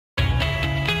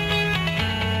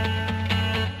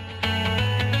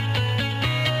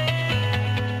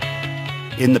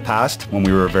In the past, when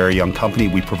we were a very young company,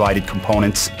 we provided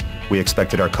components. We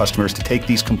expected our customers to take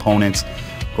these components,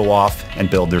 go off and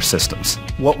build their systems.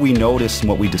 What we noticed and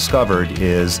what we discovered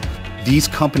is these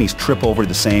companies trip over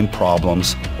the same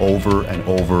problems over and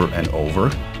over and over.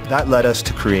 That led us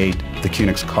to create the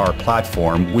QNX car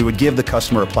platform. We would give the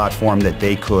customer a platform that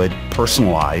they could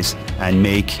personalize and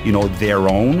make, their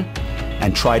own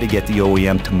and try to get the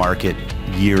OEM to market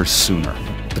years sooner.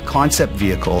 The concept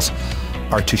vehicles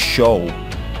are to show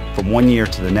from one year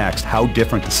to the next how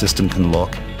different the system can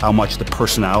look, how much the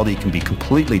personality can be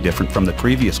completely different from the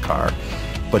previous car,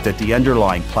 but that the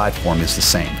underlying platform is the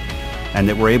same, and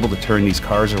that we're able to turn these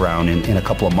cars around in a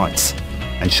couple of months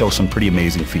and show some pretty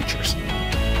amazing features.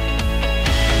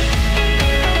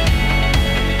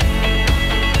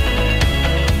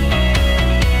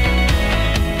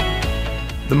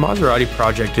 The Maserati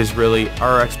project is really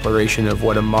our exploration of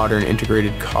what a modern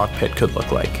integrated cockpit could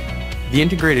look like. The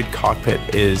integrated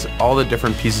cockpit is all the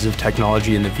different pieces of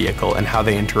technology in the vehicle and how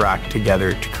they interact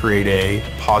together to create a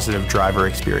positive driver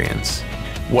experience.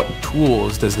 What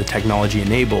tools does the technology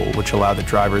enable which allow the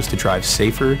drivers to drive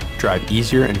safer, drive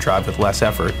easier, and drive with less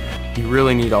effort? You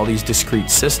really need all these discrete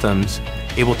systems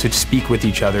able to speak with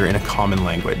each other in a common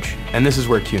language, and this is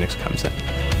where QNX comes in.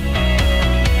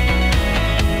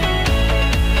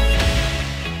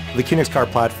 The QNX car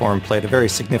platform played a very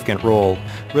significant role.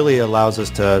 Really allows us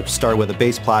to start with a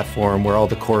base platform where all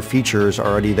the core features are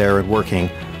already there and working.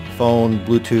 Phone,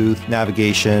 Bluetooth,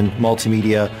 navigation,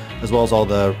 multimedia, as well as all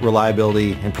the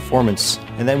reliability and performance.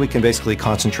 And then we can basically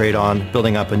concentrate on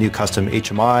building up a new custom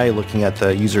HMI, looking at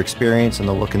the user experience and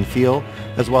the look and feel,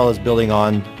 as well as building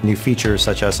on new features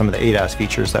such as some of the ADAS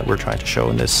features that we're trying to show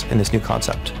in this new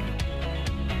concept.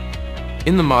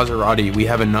 In the Maserati, we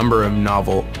have a number of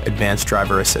novel advanced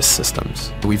driver assist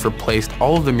systems. We've replaced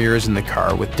all of the mirrors in the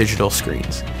car with digital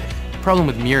screens. The problem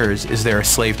with mirrors is they're a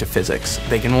slave to physics.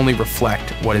 They can only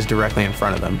reflect what is directly in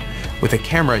front of them. With a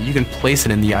camera, you can place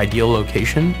it in the ideal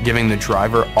location, giving the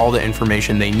driver all the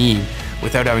information they need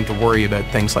without having to worry about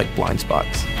things like blind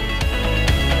spots.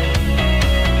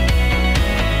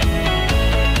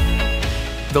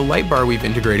 The light bar we've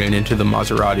integrated into the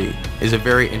Maserati is a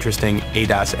very interesting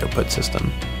ADAS output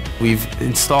system. We've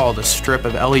installed a strip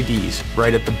of LEDs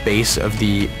right at the base of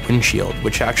the windshield,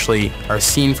 which actually are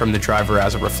seen from the driver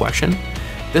as a reflection.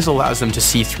 This allows them to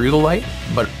see through the light,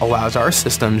 but allows our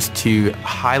systems to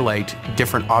highlight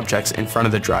different objects in front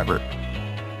of the driver.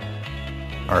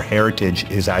 Our heritage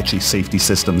is actually safety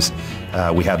systems.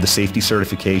 We have the safety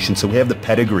certification, so we have the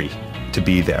pedigree to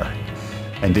be there.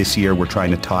 And this year we're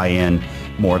trying to tie in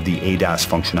more of the ADAS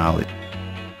functionality.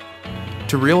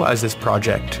 To realize this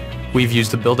project, we've used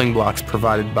the building blocks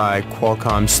provided by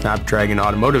Qualcomm's Snapdragon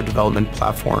automotive development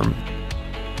platform.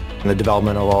 And the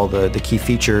development of all the key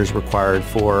features required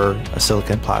for a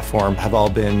silicon platform have all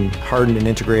been hardened and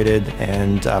integrated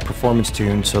and performance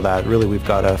tuned so that really we've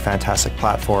got a fantastic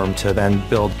platform to then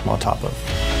build on top of.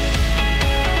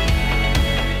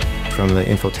 From the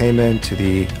infotainment to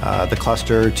the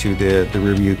cluster to the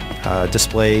rear view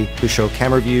display to show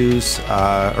camera views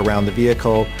around the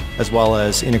vehicle, as well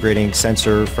as integrating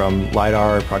sensor from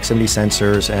LiDAR, proximity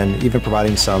sensors, and even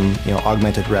providing some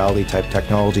augmented reality type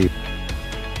technology.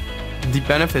 The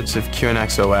benefits of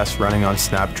QNX OS running on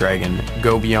Snapdragon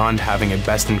go beyond having a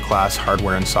best-in-class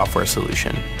hardware and software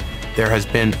solution. There has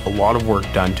been a lot of work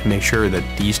done to make sure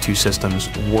that these two systems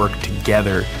work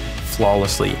together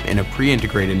flawlessly in a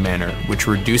pre-integrated manner, which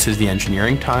reduces the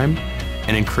engineering time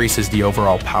and increases the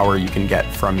overall power you can get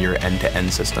from your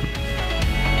end-to-end system.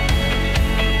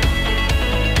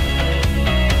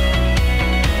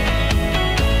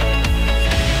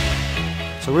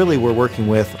 So really we're working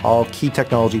with all key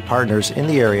technology partners in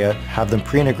the area, have them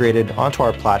pre-integrated onto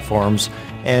our platforms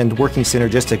and working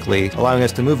synergistically, allowing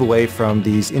us to move away from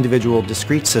these individual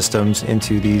discrete systems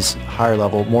into these higher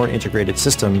level, more integrated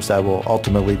systems that will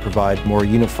ultimately provide more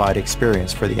unified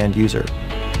experience for the end user.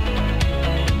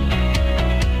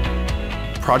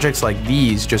 Projects like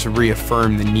these just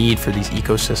reaffirm the need for these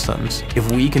ecosystems.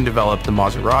 If we can develop the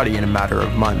Maserati in a matter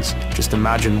of months, just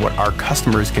imagine what our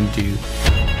customers can do